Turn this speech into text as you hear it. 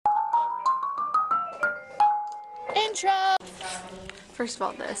Intro! First of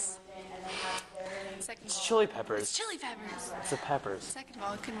all, this. Second It's chili peppers. It's chili peppers. It's the peppers. Second of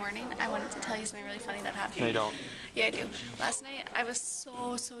all, good morning. I wanted to tell you something really funny that happened. No, you don't. Yeah, I do. Last night, I was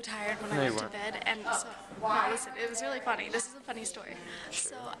so tired when No, I you went to weren't. bed, and so, no, listen, it was really funny. This is a funny story.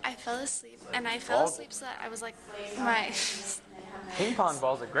 So, I fell asleep, and I fell asleep so that I was like, my... Ping pong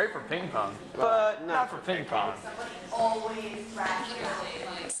balls are great for ping pong, but not for ping pong.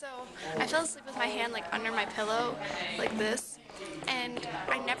 So, I fell asleep with my hand, like, under my pillow, like this, and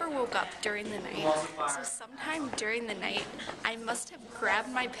I never woke up during the night. So sometime during the night, I must have grabbed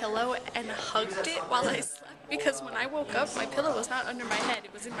my pillow and hugged it while I slept, because when I woke up, my pillow was not under my head,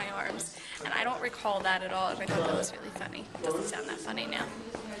 it was in my arms. And I don't recall that at all, and I thought that was really funny. It doesn't sound that funny now.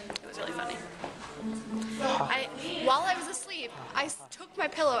 It was really funny. While I was asleep, I took my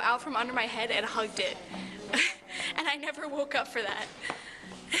pillow out from under my head and hugged it. And I never woke up for that.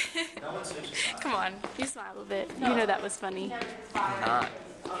 Come on, you smile a bit. You know that was funny. I'm not.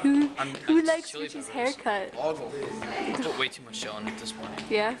 Who likes Richie's haircut? I put way too much gel on it this morning.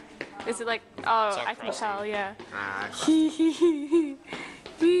 Yeah? Is it like, oh, I can crusty. tell, yeah.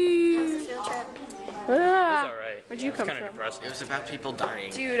 It was alright. Where'd you come Kind of from? depressing. It was about people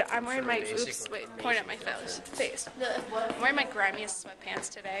dying. Dude, I'm wearing my, Basically. oops, wait, point at my face. I'm wearing my grimiest sweatpants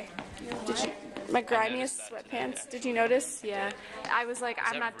today. Did you, my grimiest sweatpants, did you notice? Yeah. I was like,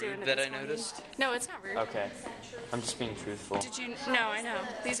 I'm not doing it that this I morning. noticed? No, it's not rude. Okay. I'm just being truthful. Did you, no, I know.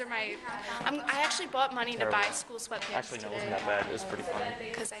 These are my, I actually bought money to buy school sweatpants Actually, no, it wasn't today. that bad. It was pretty funny.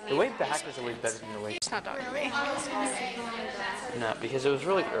 Because I The need way back is way better than the way. It's not talking to me. No, because it was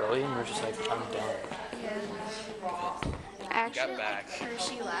really early and we were just like, I'm done. I actually back. like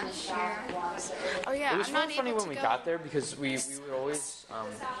Hershey last year. Oh yeah, It was I'm not really funny able when to we go. got there because we would always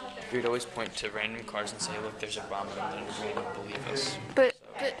Point to random cars and say, look, there's a bomb, and then everyone would believe us. But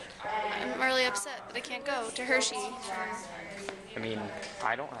I'm really upset that I can't go to Hershey. I mean,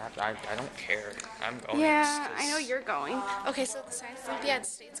 I don't have to, I don't care. I'm going. Yeah, I know you're going. Okay, so the Science Olympiad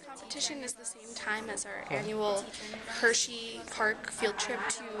States competition is the same time as our annual Hershey Park field trip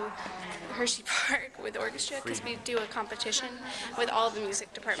to Hershey Park with orchestra, because we do a competition with all the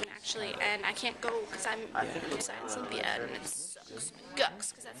music department actually, and I can't go because I'm Science Olympiad and it sucks. Gucks,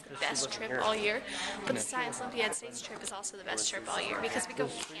 because that's the best trip all year. But the Science Olympiad States trip is also the best trip all year because we go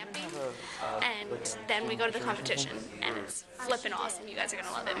camping and then we go to the competition and it's flippin' awesome. You guys are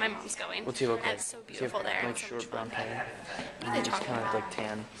gonna love it. My mom's going. What's he look And like? it's so Does he beautiful have, there. like It's so short much brown fun. hair? What are they He's talking kind of about? like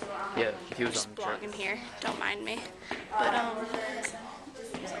tan. Yeah, he was Just on the trip. blogging here. Don't mind me. But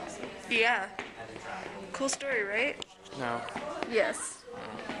yeah. Cool story, right? No. Yes.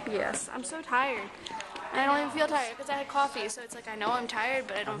 Yes. I'm so tired. I don't even feel tired because I had coffee, so it's like I know I'm tired,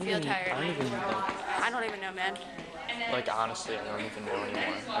 but I don't feel tired. I I don't even know, man. like honestly, I don't even know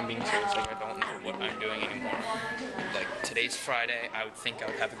anymore. I'm being serious. Like I don't know What I'm doing anymore. Like, today's Friday, I would think I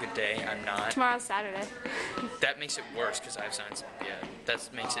would have a good day. I'm not. Tomorrow's Saturday. That makes it worse because I have Science Olympiad. That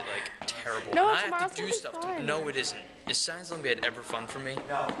makes it, like, terrible. No, I have tomorrow's to do gonna be stuff. fun. No, it isn't. Is Science Olympiad ever fun for me?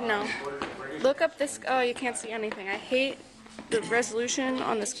 No. Look up this. Oh, you can't see anything. I hate the resolution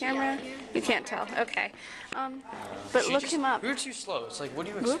on this camera. You can't tell. Okay. But look him up. We were too slow. It's like, what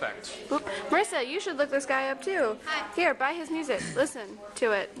do you expect? Boop. Marissa, you should look this guy up too. Hi. Here, buy his music. Listen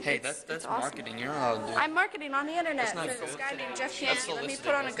to it. Hey, It's that's awesome. marketing. You're not allowed to do. I'm marketing on the internet. not There's this guy named Jeff That's Canty. Let me soliciting.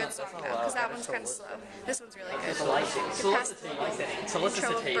 put on a That's good not- song now, because that one's kind of slow. This one's really good. Intro of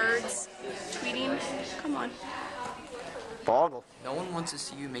Solicitate. birds tweeting. Come on. Boggle. No one wants to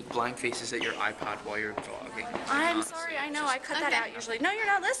see you make blank faces at your iPod while you're vlogging. I'm sorry. I know. I cut that out usually. No, you're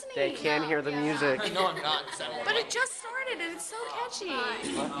not listening. They can't hear the music. No, I'm not. But it just started and it's so catchy.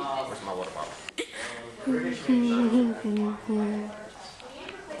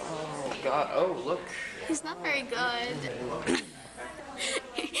 Oh, God. Oh, look. He's not very good.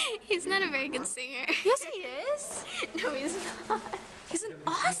 He's not a very good singer. Yes, he is. No, he's not. He's an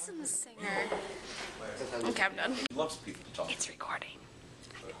awesome singer. Okay, I'm done. It's recording.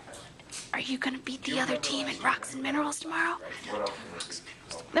 Are you gonna beat the other team in Rocks and Minerals tomorrow?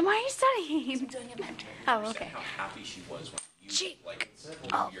 Then why are you studying? Oh, okay. How happy she was when you Jake.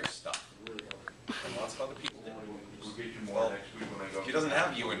 your stuff. And lots of other people did. Well, she doesn't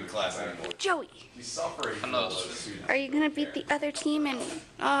have you in class anymore. Joey, You suffer. are you gonna beat the other team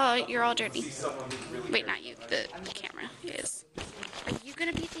and you're all dirty. Wait, not you. The camera is. Are you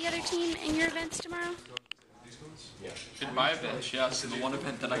gonna beat the other team in your events tomorrow? In my event, yes. In the one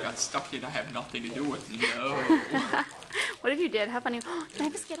event that I got stuck in, I have nothing to do with. No. What if you did? How funny. Can I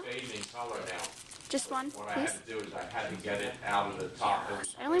have a Skittle? Fading color now. Just one, What I had please? to do is I had to get it out of the top.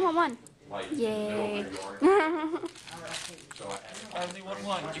 I only want one. Yay. I only won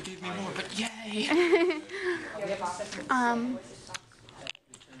one. You gave me more, but yay!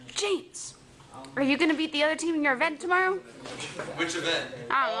 James, are you gonna beat the other team in your event tomorrow? Which event?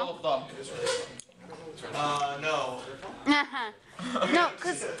 I All of them. No. don't know. No,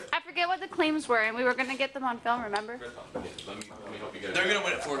 because I forget what the claims were, and we were gonna get them on film, remember? They're gonna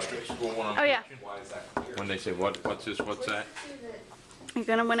win at Forestry. Oh, yeah. When they say what's this, what's that? You're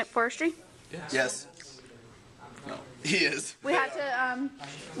gonna win at Forestry? Yes. No. He is. We had to,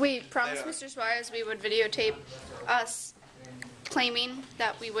 we promised Mr. Suarez we would videotape us claiming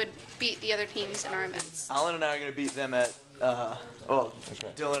that we would beat the other teams in our events. Alan and I are going to beat them at,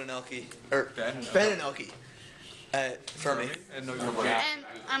 Dylan and Elke, or Ben and Elke at Fermi. And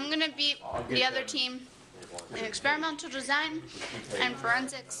I'm gonna beat the other team in experimental design and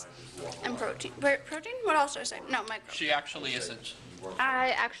forensics and protein. Wait, protein? What else did I say? No, micro. She actually isn't. I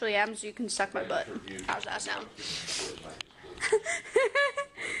actually am, so you can suck my butt. How's that sound?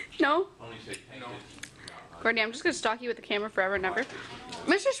 No? Courtney, I'm just gonna stalk you with the camera forever and ever.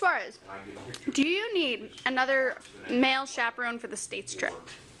 Mr. Suarez, do you need another male chaperone for the States trip?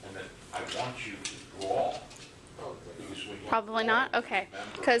 Probably not? Okay.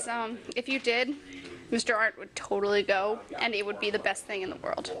 Because if you did, Mr. Art would totally go, and it would be the best thing in the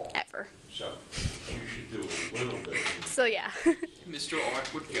world, ever. So yeah. Mr.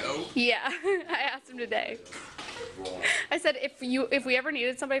 Art would go. Yeah, I asked him today. I said, if we ever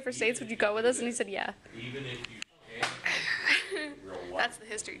needed somebody for States, would you go with us? And he said, yeah. That's the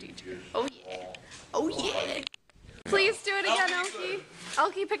history teacher. Oh yeah. Oh yeah. Please do it again, Elke.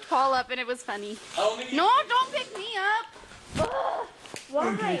 Elke picked Paul up and it was funny. No, don't pick me up. Ugh.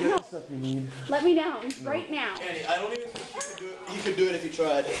 Why? No. Let me down right now. Andy, I don't even think you could do it if you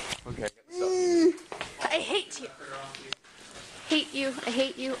tried. Okay. I hate you. Hate you. I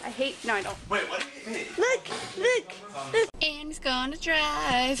hate you. I hate. No, I don't. Wait, what do you mean? Look. And he's going to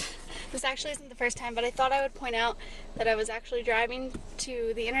drive. This actually isn't the first time, but I thought I would point out that I was actually driving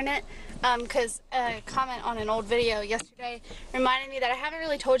to the internet because a comment on an old video yesterday reminded me that I haven't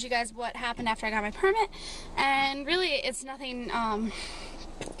really told you guys what happened after I got my permit, and really it's nothing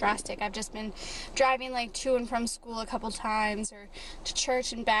drastic. I've just been driving like to and from school a couple times, or to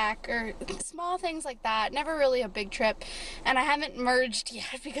church and back, or small things like that. Never really a big trip, and I haven't merged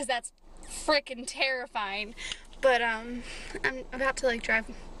yet because that's freaking terrifying. But I'm about to like drive.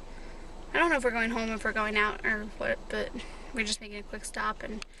 I don't know if we're going home, if we're going out, or what, but we're just making a quick stop,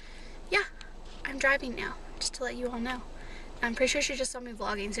 and yeah, I'm driving now, just to let you all know. I'm pretty sure she just saw me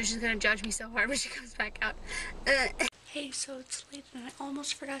vlogging, so she's gonna judge me so hard when she comes back out. Hey, so it's late, and I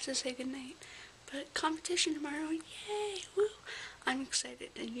almost forgot to say goodnight, but competition tomorrow, yay, woo! I'm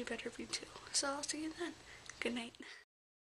excited, and you better be too, so I'll see you then. Good night.